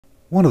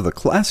One of the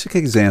classic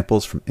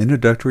examples from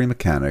introductory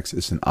mechanics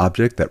is an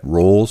object that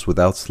rolls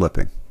without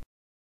slipping.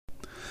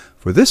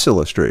 For this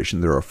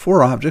illustration, there are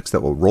four objects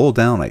that will roll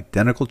down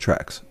identical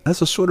tracks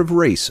as a sort of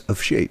race of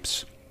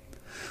shapes.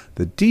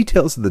 The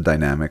details of the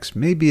dynamics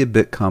may be a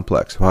bit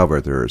complex,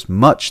 however, there is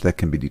much that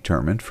can be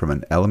determined from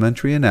an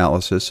elementary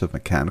analysis of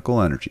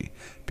mechanical energy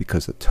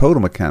because the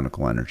total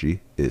mechanical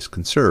energy is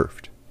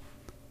conserved.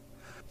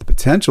 The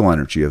potential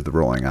energy of the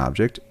rolling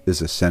object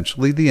is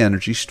essentially the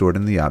energy stored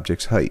in the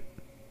object's height.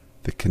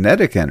 The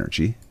kinetic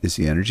energy is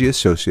the energy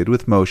associated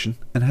with motion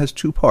and has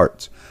two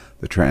parts: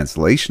 the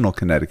translational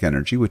kinetic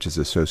energy, which is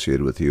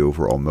associated with the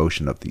overall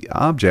motion of the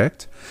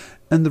object,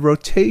 and the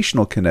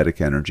rotational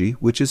kinetic energy,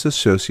 which is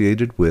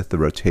associated with the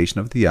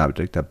rotation of the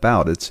object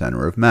about its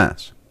center of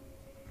mass.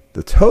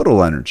 The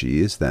total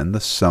energy is then the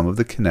sum of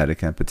the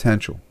kinetic and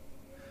potential.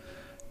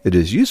 It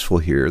is useful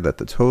here that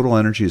the total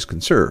energy is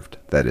conserved,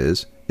 that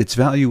is, its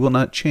value will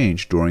not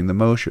change during the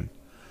motion.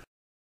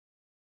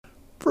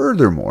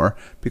 Furthermore,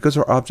 because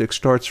our object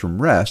starts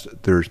from rest,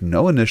 there is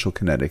no initial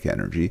kinetic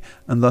energy,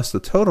 and thus the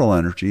total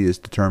energy is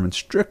determined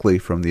strictly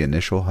from the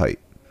initial height.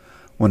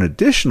 One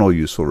additional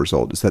useful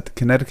result is that the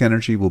kinetic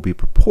energy will be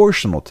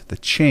proportional to the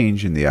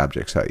change in the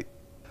object's height.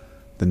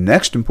 The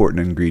next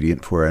important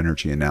ingredient for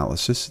energy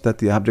analysis is that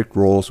the object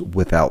rolls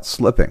without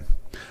slipping,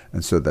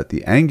 and so that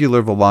the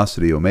angular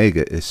velocity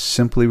omega is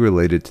simply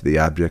related to the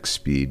object's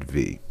speed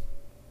v.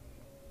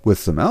 With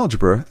some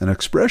algebra, an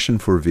expression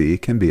for v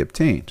can be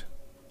obtained.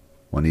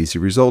 One easy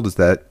result is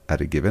that,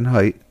 at a given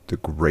height, the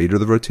greater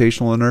the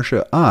rotational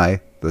inertia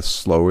I, the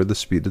slower the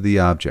speed of the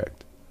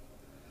object.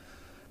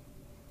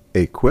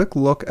 A quick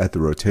look at the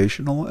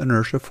rotational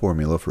inertia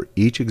formula for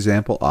each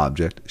example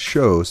object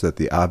shows that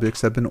the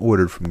objects have been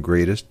ordered from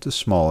greatest to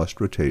smallest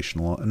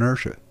rotational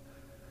inertia.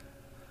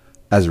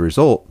 As a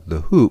result,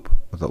 the hoop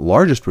with the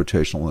largest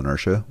rotational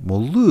inertia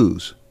will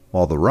lose,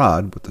 while the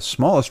rod with the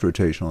smallest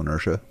rotational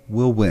inertia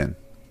will win.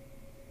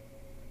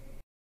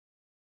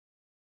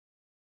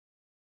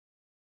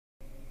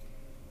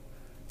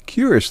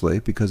 Curiously,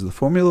 because the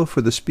formula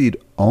for the speed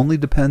only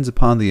depends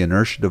upon the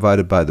inertia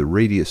divided by the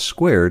radius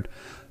squared,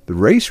 the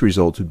race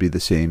results would be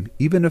the same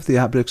even if the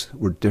objects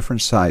were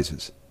different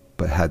sizes,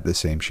 but had the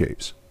same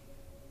shapes.